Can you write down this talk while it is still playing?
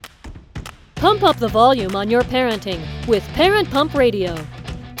Pump up the volume on your parenting with Parent Pump Radio.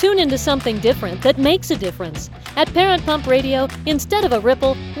 Tune into something different that makes a difference. At Parent Pump Radio, instead of a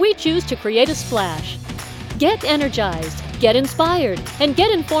ripple, we choose to create a splash. Get energized, get inspired, and get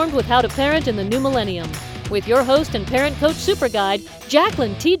informed with how to parent in the new millennium. With your host and parent coach super guide,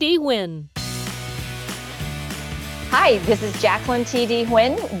 Jacqueline T.D. Huynh. Hi, this is Jacqueline T.D.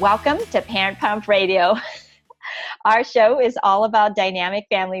 Huynh. Welcome to Parent Pump Radio. Our show is all about dynamic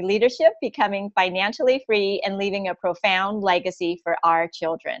family leadership, becoming financially free, and leaving a profound legacy for our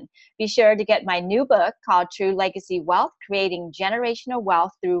children. Be sure to get my new book called True Legacy Wealth, Creating Generational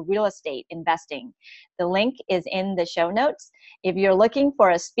Wealth Through Real Estate Investing. The link is in the show notes. If you're looking for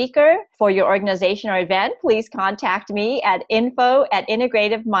a speaker for your organization or event, please contact me at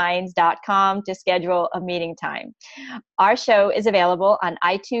info@integrativeminds.com to schedule a meeting time. Our show is available on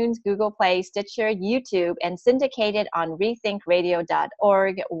iTunes, Google Play, Stitcher, YouTube, and syndicated on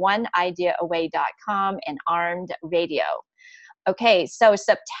rethinkradio.org, oneideaaway.com, and Armed Radio. Okay, so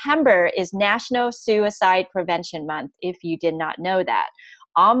September is National Suicide Prevention Month, if you did not know that.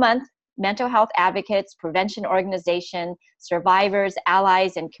 All month, mental health advocates, prevention organization, survivors,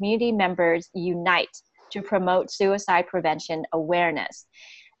 allies, and community members unite to promote suicide prevention awareness.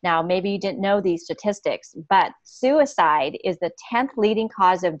 Now, maybe you didn't know these statistics, but suicide is the 10th leading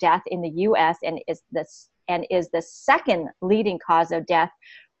cause of death in the U.S. and is the second leading cause of death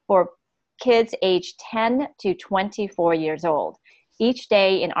for kids aged 10 to 24 years old. Each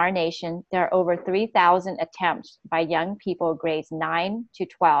day in our nation, there are over 3,000 attempts by young people grades 9 to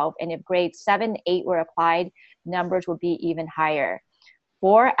 12, and if grades 7 to 8 were applied, numbers would be even higher.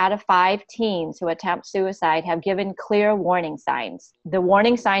 4 out of 5 teens who attempt suicide have given clear warning signs. The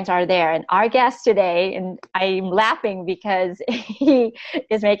warning signs are there, and our guest today, and I'm laughing because he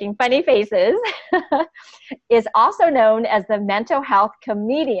is making funny faces, is also known as the mental health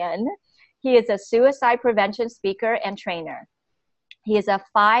comedian. He is a suicide prevention speaker and trainer. He is a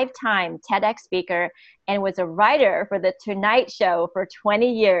 5-time TEDx speaker and was a writer for The Tonight Show for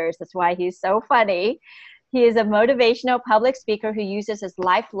 20 years. That's why he's so funny. He is a motivational public speaker who uses his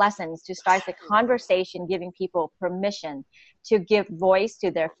life lessons to start the conversation, giving people permission to give voice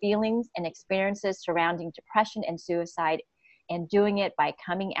to their feelings and experiences surrounding depression and suicide, and doing it by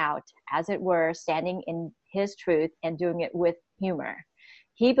coming out, as it were, standing in his truth and doing it with humor.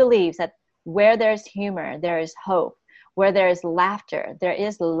 He believes that where there's humor, there is hope. Where there is laughter, there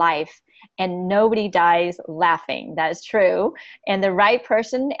is life, and nobody dies laughing. That is true. And the right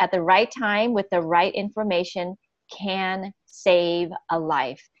person at the right time with the right information can save a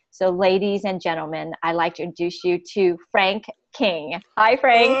life. So ladies and gentlemen, I'd like to introduce you to Frank King. Hi,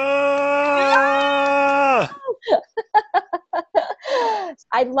 Frank.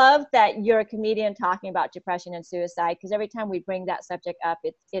 I love that you're a comedian talking about depression and suicide, because every time we bring that subject up,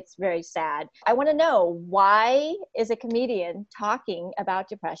 it's very sad. I want to know, why is a comedian talking about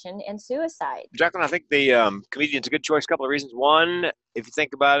depression and suicide? Jacqueline, I think the comedian's a good choice. A couple of reasons. One, if you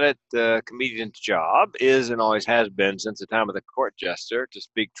think about it, the comedian's job is and always has been since the time of the court jester to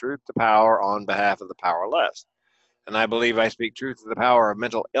speak truth to power on behalf of the powerless. And I believe I speak truth to the power of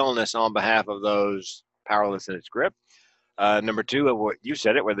mental illness on behalf of those powerless in its grip. Number 2, what you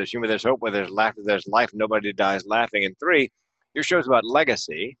said it, where there's humor, there's hope, where there's laughter, there's life, nobody dies laughing. And 3, your show's about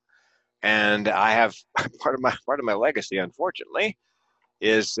legacy. And I have part of my legacy, unfortunately,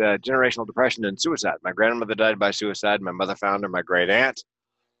 is generational depression and suicide. My grandmother died by suicide. My mother found her. My great aunt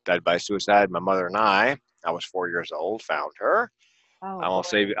died by suicide. My mother and I was 4 years old, found her. Oh, I'll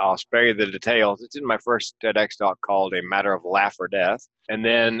spare you the details. It's in my first TEDx talk called A Matter of Laugh or Death. And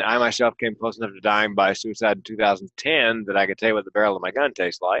then I myself came close enough to dying by suicide in 2010 that I could tell you what the barrel of my gun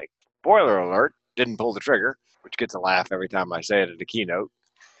tastes like. Spoiler alert, didn't pull the trigger, which gets a laugh every time I say it at a keynote.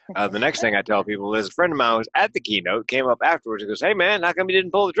 The next thing I tell people is a friend of mine was at the keynote, came up afterwards and goes, "Hey, man, how come you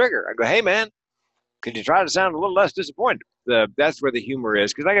didn't pull the trigger?" I go, "Hey, man, could you try to sound a little less disappointed?" That's where the humor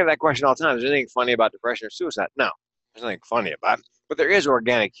is, because I get that question all the time. Is there anything funny about depression or suicide? No, there's nothing funny about it. But there is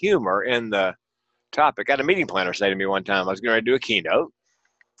organic humor in the topic. I had a meeting planner say to me one time, I was going to do a keynote.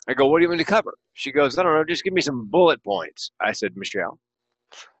 I go, "What do you want to cover?" She goes, "I don't know, just give me some bullet points." I said, "Michelle,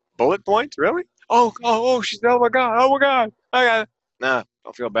 bullet points? Really?" Oh, she said, oh my God, I got it. Nah,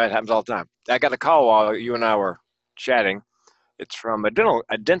 don't feel bad. It happens all the time. I got a call while you and I were chatting. It's from a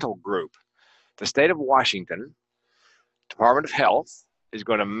dental group. The state of Washington, Department of Health, is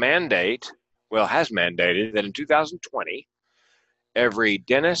going to has mandated that in 2020, every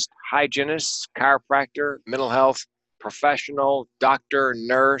dentist, hygienist, chiropractor, mental health professional, doctor,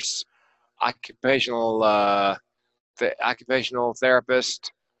 nurse, occupational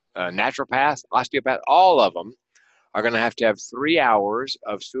therapist, naturopath, osteopath, all of them are going to have 3 hours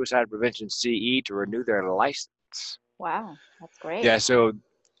of suicide prevention CE to renew their license. Wow, that's great. Yeah, so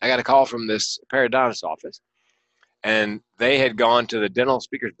I got a call from this periodontist office, and they had gone to the Dental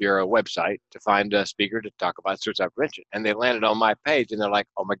Speakers Bureau website to find a speaker to talk about suicide prevention. And they landed on my page, and they're like,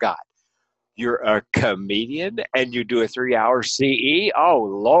 oh my God, you're a comedian and you do a 3-hour CE? Oh,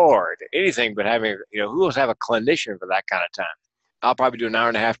 Lord, anything but having, who wants to have a clinician for that kind of time? I'll probably do an hour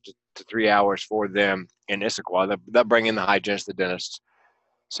and a half to 3 hours for them in Issaquah. They'll bring in the hygienists, the dentists.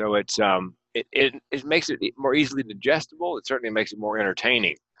 So it makes it more easily digestible. It certainly makes it more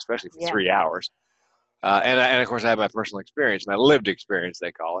entertaining, especially for 3 hours. And of course, I have my personal experience, my lived experience,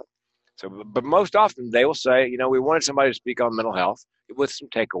 they call it. So, but most often they will say, we wanted somebody to speak on mental health with some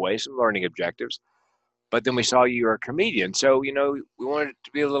takeaways, some learning objectives. But then we saw you're a comedian, so we wanted it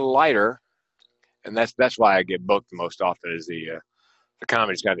to be a little lighter, and that's why I get booked most often. Is the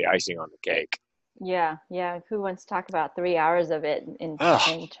comedy's kind of the icing on the cake. Yeah. Who wants to talk about 3 hours of it in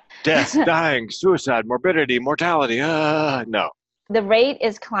death, dying, suicide, morbidity, mortality? No. The rate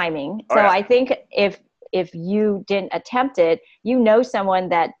is climbing. So Oh, yeah. I think if you didn't attempt it, someone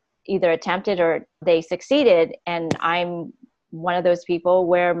that either attempted or they succeeded. And I'm one of those people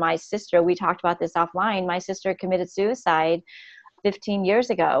where my sister, we talked about this offline, my sister committed suicide 15 years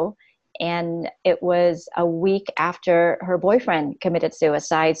ago. And it was a week after her boyfriend committed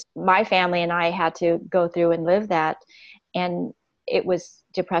suicide. My family and I had to go through and live that. And it was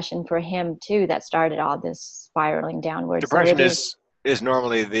depression for him too that started all this spiraling downwards. Depression is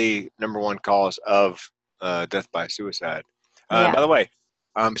normally the number one cause of death by suicide. By the way,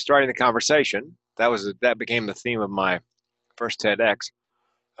 I'm starting the conversation. That became the theme of my first TEDx,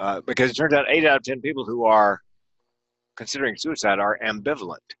 because it turns out 8 out of 10 people who are considering suicide are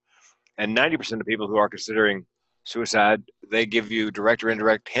ambivalent. And 90% of people who are considering suicide, they give you direct or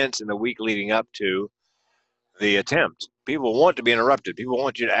indirect hints in the week leading up to the attempt. People want to be interrupted. People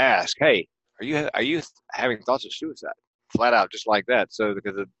want you to ask, hey, are you having thoughts of suicide? Flat out, just like that. So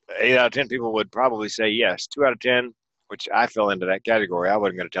because 8 out of 10 people would probably say yes. 2 out of 10, which I fell into that category, I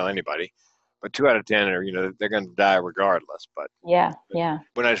wasn't going to tell anybody. But 2 out of 10 are, they're going to die regardless. But yeah.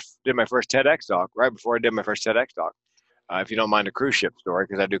 When I did my first TEDx talk, right before I did my first TEDx talk, if you don't mind a cruise ship story,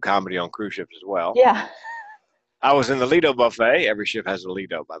 because I do comedy on cruise ships as well. Yeah. I was in the Lido buffet. Every ship has a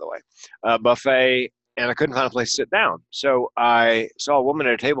Lido, by the way. Buffet, and I couldn't find a place to sit down. So I saw a woman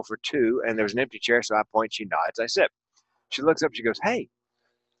at a table for two, and there was an empty chair, so I point, she nods, I sit. She looks up, she goes, hey,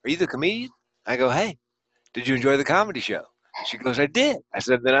 are you the comedian? I go, hey, did you enjoy the comedy show? She goes, I did. I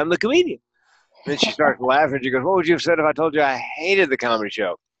said, then I'm the comedian. Then she starts laughing. She goes, what would you have said if I told you I hated the comedy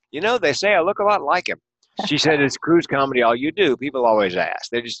show? They say I look a lot like him. She said, it's cruise comedy all you do. People always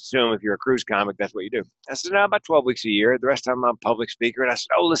ask. They just assume if you're a cruise comic, that's what you do. I said, no, about 12 weeks a year. The rest of the time I'm a public speaker. And I said,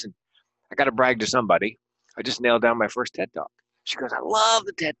 oh, listen, I got to brag to somebody. I just nailed down my first TED Talk. She goes, I love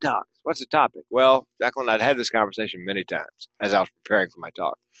the TED Talk. What's the topic? Well, Jacqueline, I'd had this conversation many times as I was preparing for my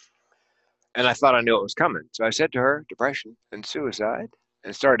talk. And I thought I knew it was coming. So I said to her, depression and suicide,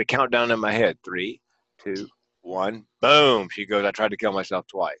 and started to count down in my head. 3, 2, 1, boom. She goes, I tried to kill myself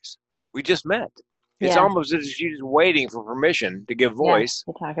twice. We just met. It's almost as if she's just waiting for permission to give voice.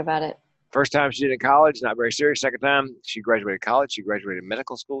 To talk about it. First time she did in college, not very serious. Second time, she graduated college. She graduated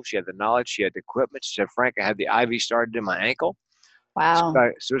medical school. She had the knowledge. She had the equipment. She said, Frank, I had the IV started in my ankle. Wow.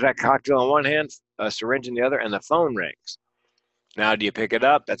 Suicide cocktail in one hand, a syringe in the other, and the phone rings. Now, do you pick it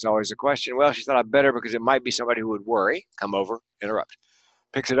up? That's always a question. Well, she thought I better because it might be somebody who would worry, come over, interrupt.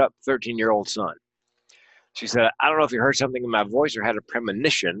 Picks it up, 13-year-old son. She said, I don't know if you heard something in my voice or had a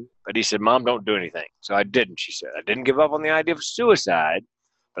premonition, but he said, Mom, don't do anything. So I didn't, she said. I didn't give up on the idea of suicide,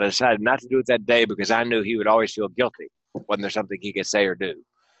 but I decided not to do it that day because I knew he would always feel guilty. Wasn't there something he could say or do?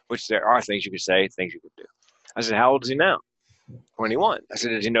 Which there are things you could say, things you could do. I said, how old is he now? 21. I said,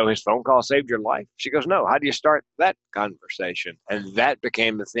 does he know his phone call saved your life? She goes, no. How do you start that conversation? And that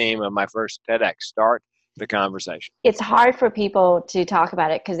became the theme of my first TEDx, start the conversation. It's hard for people to talk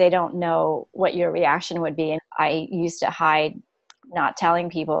about it because they don't know what your reaction would be. And I used to hide not telling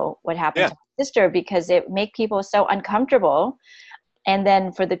people what happened to my sister because it made people so uncomfortable. And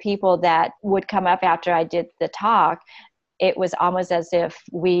then for the people that would come up after I did the talk, it was almost as if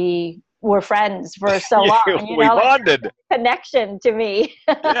we were friends for so long. We bonded. Like connection to me.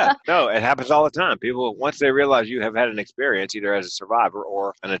 Yeah, no, it happens all the time. People, once they realize you have had an experience, either as a survivor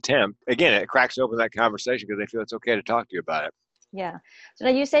or an attempt, again, it cracks open that conversation because they feel it's okay to talk to you about it. Yeah. So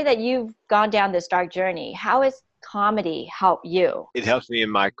now you say that you've gone down this dark journey. How has comedy helped you? It helps me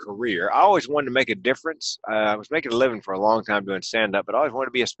in my career. I always wanted to make a difference. I was making a living for a long time doing stand-up, but I always wanted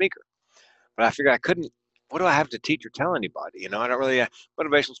to be a speaker. But I figured I couldn't. What do I have to teach or tell anybody? I don't really,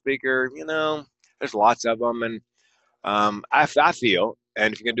 motivational speaker, there's lots of them. And I feel,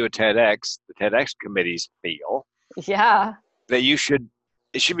 and if you're going to do a TEDx, the TEDx committees feel Yeah. that it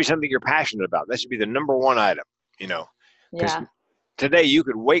should be something you're passionate about. That should be the number one item, because Yeah. today you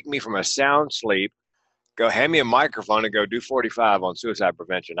could wake me from a sound sleep, go hand me a microphone and go do 45 on suicide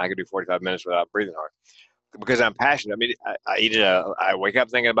prevention. I could do 45 minutes without breathing hard because I'm passionate. I mean, I wake up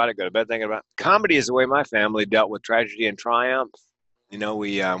thinking about it, go to bed thinking about it. Comedy is the way my family dealt with tragedy and triumph.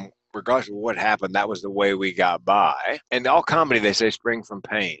 We, regardless of what happened, that was the way we got by. And all comedy, they say, spring from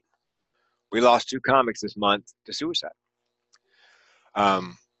pain. We lost 2 comics this month to suicide. A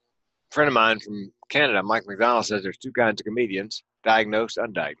friend of mine from Canada, Mike McDonald, says there's 2 kinds of comedians: diagnosed,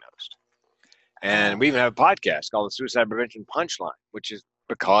 undiagnosed. And we even have a podcast called the Suicide Prevention Punchline, which is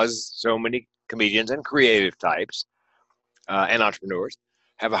because so many comedians and creative types and entrepreneurs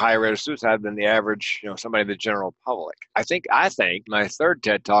have a higher rate of suicide than the average, somebody in the general public. I think my third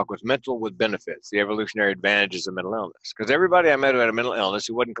TED Talk was Mental with Benefits, the evolutionary advantages of mental illness. Because everybody I met who had a mental illness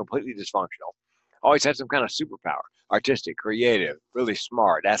who wasn't completely dysfunctional always had some kind of superpower: artistic, creative, really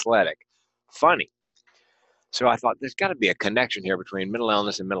smart, athletic, funny. So I thought there's got to be a connection here between mental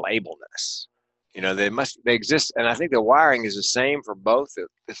illness and mental ableness. They exist, and I think the wiring is the same for both.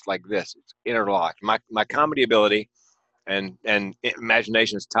 It's like this: it's interlocked. My comedy ability and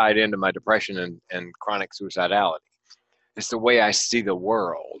imagination is tied into my depression and chronic suicidality. It's the way I see the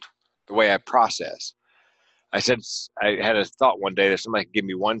world, the way I process. I had a thought one day that somebody could give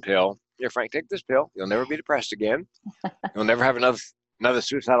me one pill. Here, Frank, take this pill. You'll never be depressed again. You'll never have another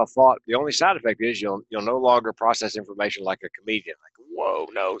suicidal thought. The only side effect is you'll no longer process information like a comedian. Like, whoa,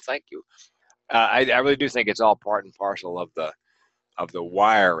 no, thank you. I really do think it's all part and parcel of the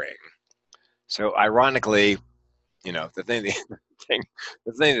wiring. So ironically, the thing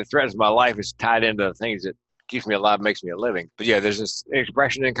that threatens my life is tied into the things that keeps me alive, makes me a living. But yeah, there's this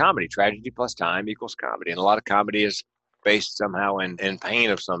expression in comedy: tragedy plus time equals comedy. And a lot of comedy is based somehow in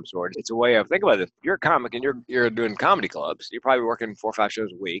pain of some sort. It's a way of, think about this: you're a comic and you're doing comedy clubs. You're probably working 4 or 5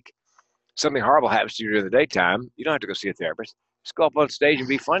 shows a week. Something horrible happens to you during the daytime. You don't have to go see a therapist. Just go up on stage and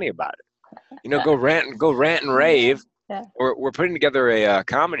be funny about it. Go rant and rave. Yeah. We're putting together a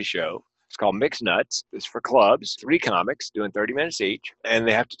comedy show. It's called Mixed Nuts. It's for clubs, 3 comics doing 30 minutes each. And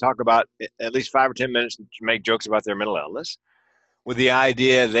they have to talk about at least 5 or 10 minutes to make jokes about their mental illness, with the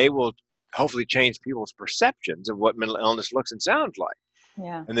idea they will hopefully change people's perceptions of what mental illness looks and sounds like.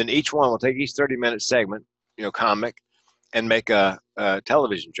 Yeah. And then each one will take each 30-minute segment, comic, and make a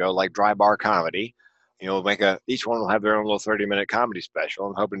television show like Dry Bar Comedy. Each one will have their own little 30-minute comedy special.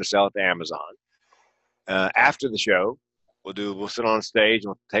 I'm hoping to sell it to Amazon. After the show, we'll sit on stage and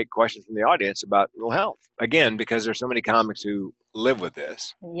we'll take questions from the audience about mental health. Again, because there's so many comics who live with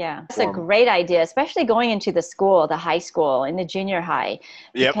this. Yeah, it's a great idea, especially going into the high school, and the junior high,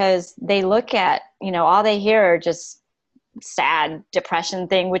 because they look at, all they hear are just sad depression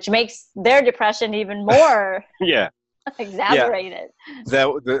thing, which makes their depression even more exaggerated.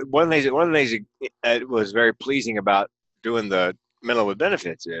 One of the things that was very pleasing about doing the Mental with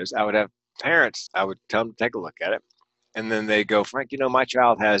Benefits is I would have parents, I would tell them to take a look at it. And then they go, Frank, my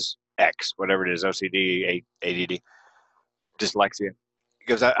child has X, whatever it is, OCD, ADD, dyslexia.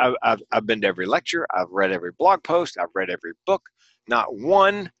 Because I've been to every lecture, I've read every blog post, I've read every book. Not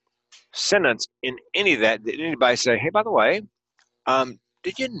one sentence in any of that did anybody say, hey, by the way,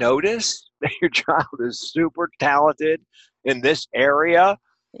 did you notice that your child is super talented in this area?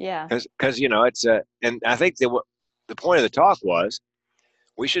 Yeah. Because and I think the point of the talk was,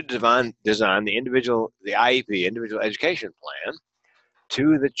 we should design the IEP, individual education plan,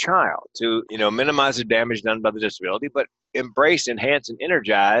 to the child to, minimize the damage done by the disability, but embrace, enhance, and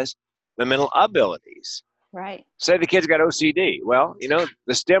energize the mental abilities. Right. Say the kid's got OCD. Well,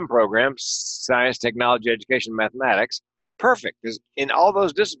 the STEM program, science, technology, education, mathematics, perfect. Because in all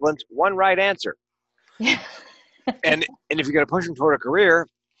those disciplines, one right answer. and if you're going to push them toward a career,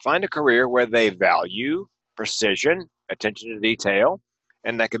 find a career where they value precision, attention to detail.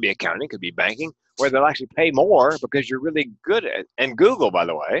 And that could be accounting, could be banking, where they'll actually pay more because you're really good at it. And Google, by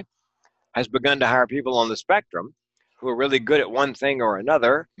the way, has begun to hire people on the spectrum who are really good at one thing or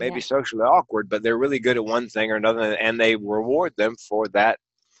another, maybe socially awkward, but they're really good at one thing or another, and they reward them for that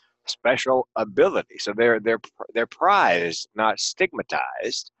special ability. So they're prized, not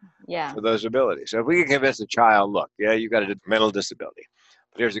stigmatized for those abilities. So if we can convince a child, look, you got a mental disability,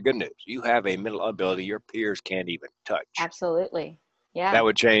 but here's the good news: you have a mental ability your peers can't even touch. Absolutely. Yeah. That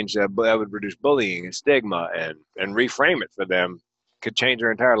would change, that would reduce bullying and stigma and reframe it for them, could change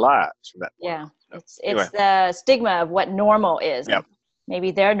their entire lives from that point. Yeah. It's the stigma of what normal is. Yep.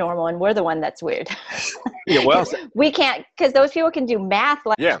 Maybe they're normal and we're the one that's weird. Yeah, well, We can't, because those people can do math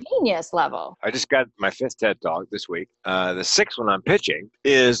like yeah. genius level. I just got my 5th TED Talk this week. The 6th one I'm pitching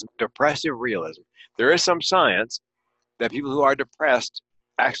is depressive realism. There is some science that people who are depressed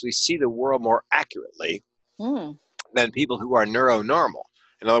actually see the world more accurately than people who are neuronormal.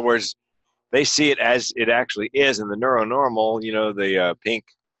 In other words, they see it as it actually is, and the neuronormal, the pink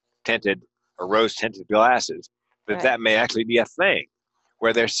tinted or rose tinted glasses, that may actually be a thing,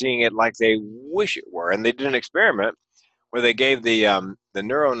 where they're seeing it like they wish it were. And they did an experiment where they gave the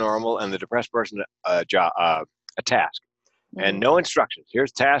neuronormal and the depressed person a task and no instructions.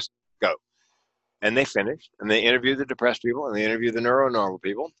 Here's task, go. And they finished, and they interviewed the depressed people and they interviewed the neuronormal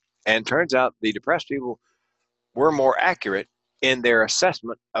people. And it turns out the depressed people were more accurate in their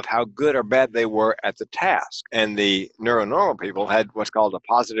assessment of how good or bad they were at the task. And the neuronormal people had what's called a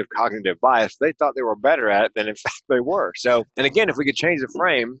positive cognitive bias. They thought they were better at it than in fact they were. So, and again, if we could change the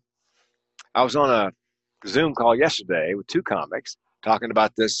frame, I was on a Zoom call yesterday with 2 comics talking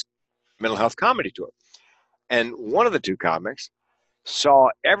about this mental health comedy tour. And one of the 2 comics saw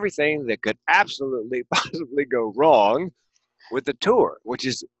everything that could absolutely possibly go wrong with the tour, which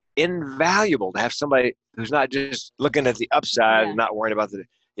is invaluable to have somebody who's not just looking at the upside and not worrying about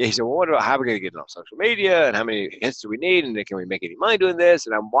he said, well, how are we going to get it on social media, and how many hits do we need, and can we make any money doing this?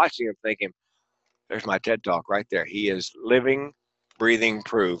 And I'm watching him thinking, there's my TED Talk right there. He is living, breathing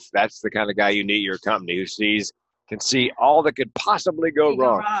proof. That's the kind of guy you need in your company, who can see all that could possibly go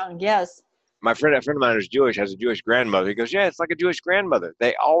wrong. Yes. A friend of mine who's Jewish has a Jewish grandmother. He goes, yeah, it's like a Jewish grandmother.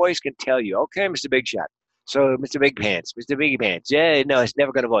 They always can tell you, okay, Mr. Big Shot. So, Mr. Big Pants, Mr. Biggie Pants. Yeah, no, it's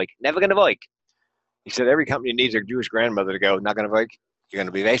never going to work. Never going to work. He said every company needs a Jewish grandmother to go, not going to work. You're going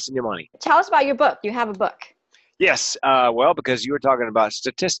to be wasting your money. Tell us about your book. You have a book. Yes. Well, because you were talking about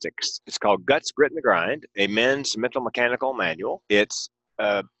statistics. It's called Guts, Grit, and the Grind, a men's mental mechanical manual. It's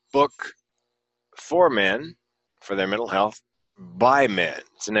a book for men, for their mental health, by men.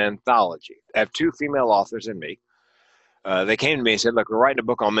 It's an anthology. I have 2 female authors and me. They came to me and said, look, we're writing a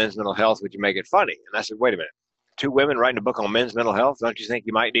book on men's mental health. Would you make it funny? And I said, wait a minute. 2 women writing a book on men's mental health? Don't you think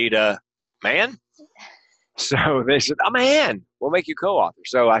you might need a man? So they said, a man. We'll make you co-author.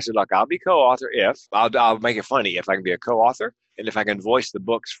 So I said, look, I'll be co-author if I'll make it funny if I can be a co-author and if I can voice the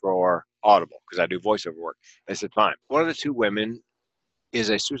books for Audible, because I do voiceover work. They said, fine. One of the 2 women is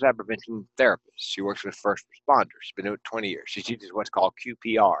a suicide prevention therapist. She works with first responders. She's been doing it 20 years. She teaches what's called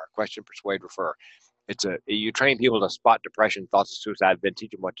QPR, question, persuade, refer. You train people to spot depression, thoughts of suicide, then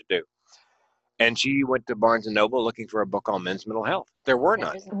teach them what to do. And she went to Barnes & Noble looking for a book on men's mental health. There were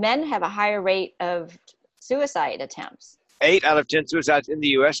none. Men have a higher rate of suicide attempts. 8 out of 10 suicides in the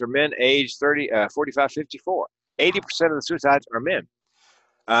U.S. are men aged 45, 54. 80% of the suicides are men.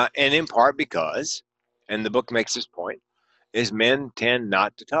 And in part because, and the book makes this point, is men tend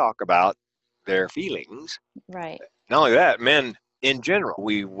not to talk about their feelings. Right. Not only that, men in general,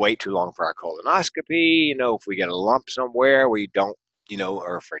 we wait too long for our colonoscopy. If we get a lump somewhere, we don't,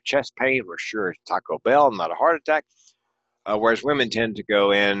 or for chest pain, we're sure it's Taco Bell, not a heart attack. Whereas women tend to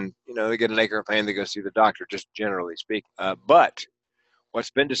go in, they get an ache or pain, they go see the doctor, just generally speaking. But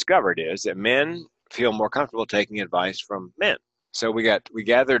what's been discovered is that men feel more comfortable taking advice from men. So we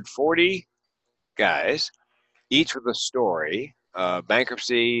gathered 40 guys, each with a story,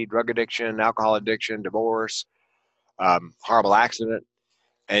 bankruptcy, drug addiction, alcohol addiction, divorce, horrible accident,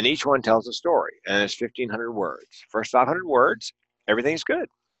 and each one tells a story, and it's 1,500 words. First 500 words, everything's good.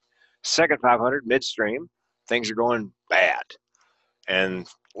 Second 500, midstream, things are going bad. And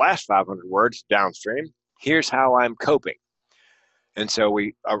last 500 words, downstream, here's how I'm coping. And so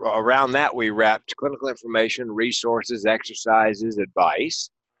around that, we wrapped clinical information, resources, exercises, advice,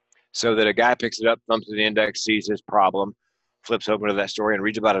 so that a guy picks it up, thumps to the index, sees his problem, flips open to that story, and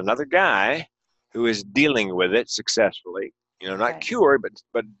reads about another guy who is dealing with it successfully. Not cured,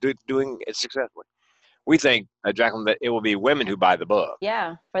 but doing it successfully. We think, Jacqueline, that it will be women who buy the book.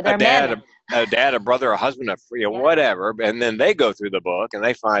 Yeah, for their men. A dad, a brother, a husband, whatever, and then they go through the book and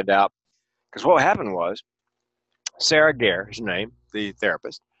they find out. Because what happened was, Sarah Gare, his name, the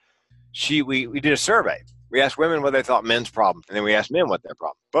therapist, we did a survey. We asked women what they thought men's problems, and then we asked men what their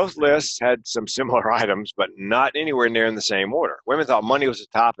problem. Both lists had some similar items, but not anywhere near in the same order. Women thought money was the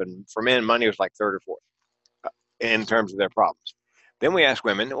top, and for men, money was like 3rd or 4th in terms of their problems. Then we asked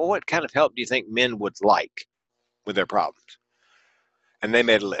women, well, what kind of help do you think men would like with their problems? And they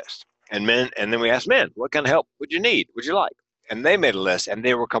made a list. And then we asked men, what kind of help would you need, would you like? And they made a list, and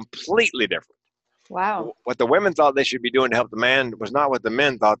they were completely different. Wow. What the women thought they should be doing to help the man was not what the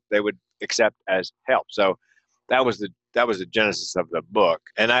men thought they would accept as help. So that was the genesis of the book.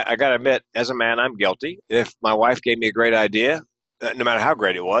 And I got to admit, as a man, I'm guilty. If my wife gave me a great idea no matter how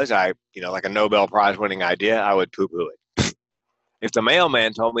great it was, like a Nobel Prize winning idea, I would poo-poo it. If the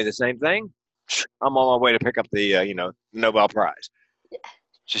mailman told me the same thing, I'm on my way to pick up the Nobel Prize.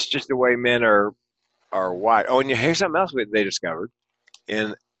 Just the way men are wired. Oh, and here's something else they discovered.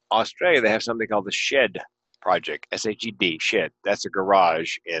 In Australia, they have something called the SHED project, SHED, SHED. That's a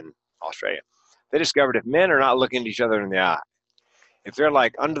garage in Australia. They discovered if men are not looking at each other in the eye, if they're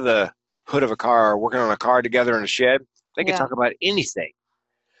like under the hood of a car, working on a car together in a shed, they can talk about anything.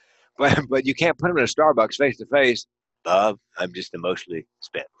 But you can't put them in a Starbucks face to face. Bob, I'm just emotionally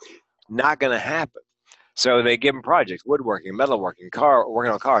spent. Not going to happen. So they give them projects: woodworking, metalworking,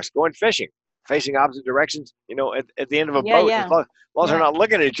 working on cars, going fishing, facing opposite directions. At the end of a boat, as long as they're not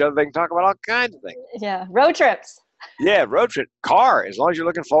looking at each other, they can talk about all kinds of things. Yeah, road trips. Yeah, road trip, car. As long as you're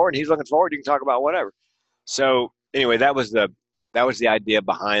looking forward and he's looking forward, you can talk about whatever. So anyway, that was the idea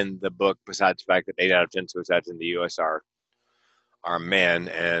behind the book. Besides the fact that 8 out of 10 suicides in the U.S. are men,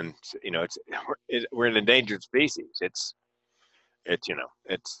 and we're an endangered species.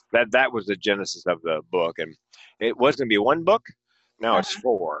 That was the genesis of the book, and it was going to be one book. Now it's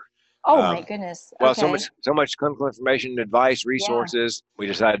 4. Oh my goodness! Well, so much clinical information, advice, resources. We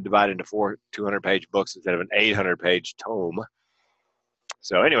decided to divide it into 4 200-page books instead of an 800-page tome.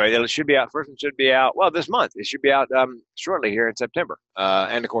 So anyway, it should be out. First one should be out this month. It should be out shortly here in September.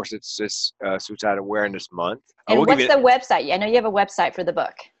 And of course, it's Suicide Awareness Month. And what's the website? I know you have a website for the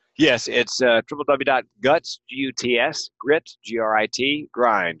book. Yes, it's www.guts, G-U-T-S, grit, G-R-I-T,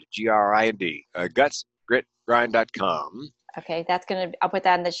 grind, G-R-I-N-D, gutsgritgrind.com. Okay, I'll put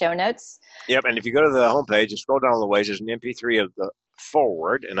that in the show notes. Yep, and if you go to the homepage and scroll down the ways, there's an MP3 of the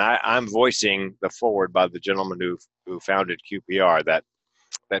forward, and I'm voicing the forward by the gentleman who founded QPR, that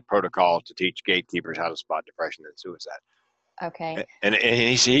protocol to teach gatekeepers how to spot depression and suicide. Okay. And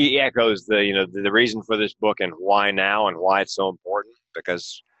he echoes the reason for this book and why now and why it's so important,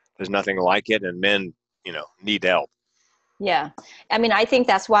 because there's nothing like it, and men, need help. Yeah. I mean, I think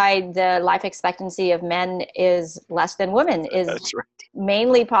that's why the life expectancy of men is less than women, That's right.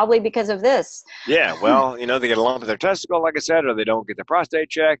 Mainly probably because of this. Yeah. Well, they get a lump in their testicle, like I said, or they don't get their prostate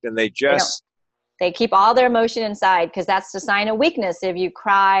checked, and they keep all their emotion inside, because that's the sign of weakness. If you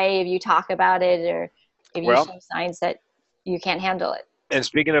cry, if you talk about it, or if you show signs that you can't handle it. And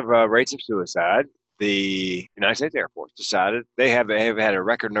speaking of rates of suicide, the United States Air Force decided they have had a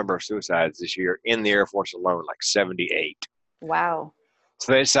record number of suicides this year in the Air Force alone, like 78. Wow.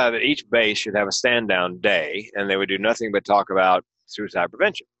 So they decided that each base should have a stand-down day, and they would do nothing but talk about suicide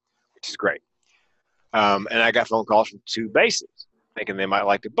prevention, which is great. And I got phone calls from 2 bases thinking they might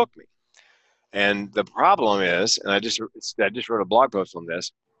like to book me. And the problem is, and I just wrote a blog post on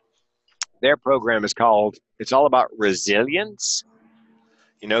this, their program is called, it's all about resilience,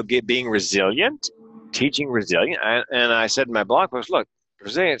 being resilient, teaching resilience. And I said in my blog post, look,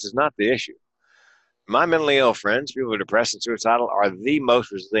 resilience is not the issue. My mentally ill friends, people who are depressed and suicidal, are the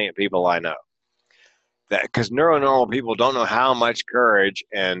most resilient people I know. Because neuronormal people don't know how much courage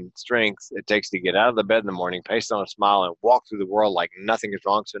and strength it takes to get out of the bed in the morning, paste on a smile, and walk through the world like nothing is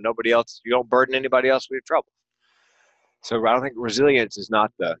wrong, so you don't burden anybody else with your trouble. So I don't think resilience is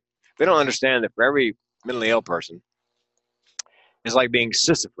they don't understand that for every mentally ill person, it's like being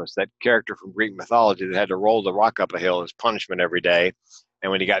Sisyphus, that character from Greek mythology that had to roll the rock up a hill as punishment every day.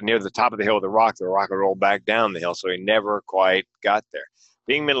 And when he got near the top of the hill with the rock would roll back down the hill, so he never quite got there.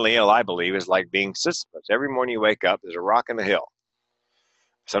 Being mentally ill, I believe, is like being Sisyphus. Every morning you wake up, there's a rock in the hill.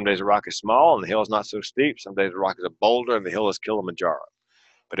 Some days the rock is small and the hill is not so steep. Some days the rock is a boulder and the hill is Kilimanjaro.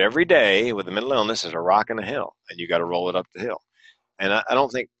 But every day with a mental illness, there's a rock in the hill, and you got to roll it up the hill. And I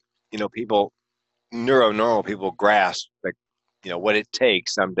don't think, neuronormal people grasp what it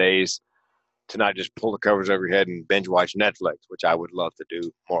takes some days to not just pull the covers over your head and binge watch Netflix, which I would love to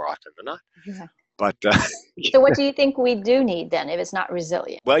do more often than not. Yeah. But so what do you think we do need then if it's not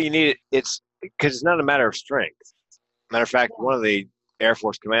resilient? Well, you need it. It's because it's not a matter of strength. Matter of fact, one of the Air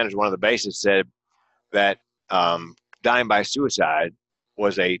Force commanders, one of the bases, said that dying by suicide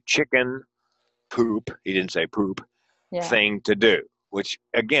was a chicken poop. He didn't say poop thing to do. Which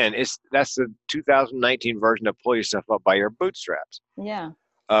again, that's the 2019 version of pull yourself up by your bootstraps. Yeah.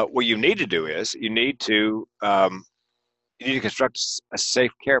 What you need to do is you need to construct a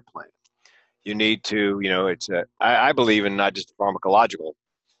safe care plan. You need to, I believe in not just a pharmacological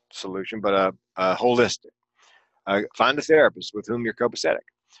solution, but a holistic. Find a therapist with whom you're copacetic.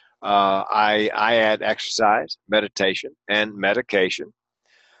 I add exercise, meditation, and medication.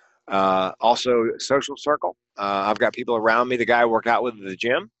 Also, social circle. I've got people around me. The guy I work out with at the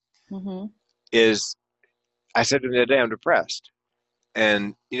gym I said to him the other day, I'm depressed.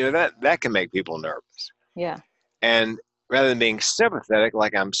 And, that can make people nervous. Yeah. And rather than being sympathetic,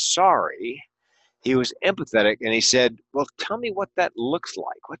 like I'm sorry, he was empathetic, and he said, well, tell me what that looks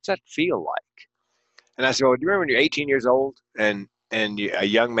like. What's that feel like? And I said, well, do you remember when you're 18 years old and you're a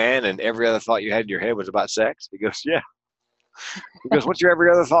young man and every other thought you had in your head was about sex? He goes, yeah. He goes, what's your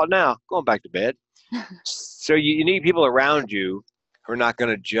every other thought now? Going back to bed. So you need people around you who are not going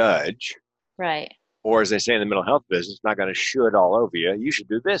to judge. Right. Or as they say in the mental health business, not going to should all over you. You should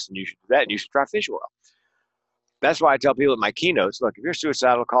do this and you should do that and you should try fish oil. That's why I tell people in my keynotes, look, if you're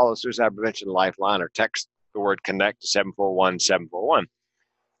suicidal, call the Suicide Prevention Lifeline or text the word CONNECT to 741-741.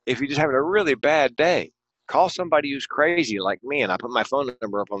 If you're just having a really bad day, call somebody who's crazy like me, and I put my phone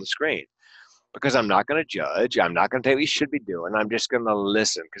number up on the screen because I'm not going to judge. I'm not going to tell you what you should be doing. I'm just going to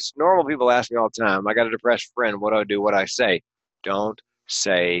listen, because normal people ask me all the time, I got a depressed friend, what do I do, what do I say? Don't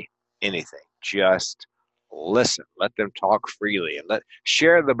say anything. Just listen. Let them talk freely and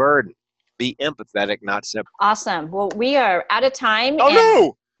share the burden. Be empathetic, not simple. Awesome. Well, we are out of time. Oh,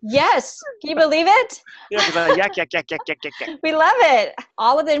 no! Yes. Can you believe it? Yeah, because yak. We love it.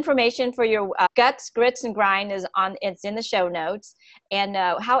 All of the information for your guts, grits, and grind it's in the show notes. And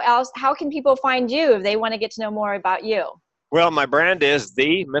how can people find you if they want to get to know more about you? Well, my brand is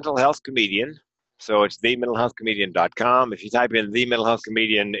The Mental Health Comedian. So it's thementalhealthcomedian.com. If you type in The Mental Health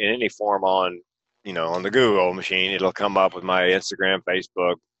Comedian in any form on the Google machine, it'll come up with my Instagram,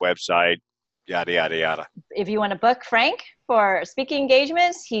 Facebook, website, yada, yada, yada. If you want to book Frank for speaking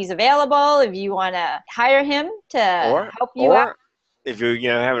engagements, he's available. If you want to hire him to help you out. If you're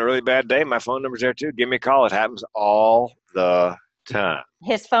having a really bad day, my phone number's there too. Give me a call. It happens all the time.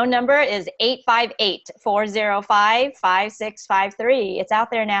 His phone number is 858-405-5653. It's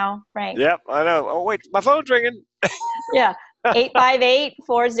out there now, Frank. Yep, I know. Oh, wait, my phone's ringing. Yeah.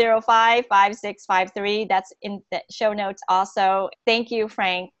 858-405-5653. That's in the show notes also. Thank you,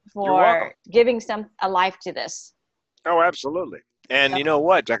 Frank, for giving a life to this. Oh, absolutely. And you know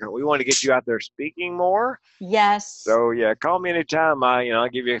what, Jacqueline, we want to get you out there speaking more. Yes. So, yeah, call me anytime. I'll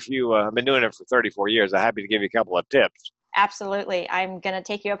give you a few. I've been doing it for 34 years. I'm happy to give you a couple of tips. Absolutely. I'm going to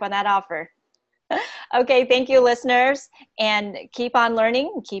take you up on that offer. Okay, thank you, listeners. And keep on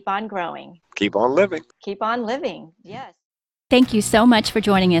learning, keep on growing. Keep on living. Keep on living. Yes. Thank you so much for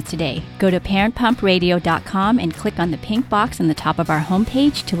joining us today. Go to parentpumpradio.com and click on the pink box on the top of our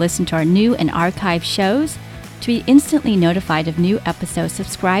homepage to listen to our new and archived shows. To be instantly notified of new episodes,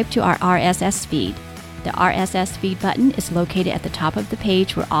 subscribe to our RSS feed. The RSS feed button is located at the top of the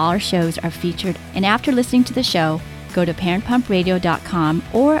page where all our shows are featured. And after listening to the show, go to parentpumpradio.com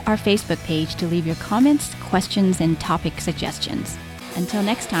or our Facebook page to leave your comments, questions, and topic suggestions. Until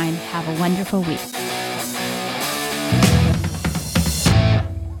next time, have a wonderful week.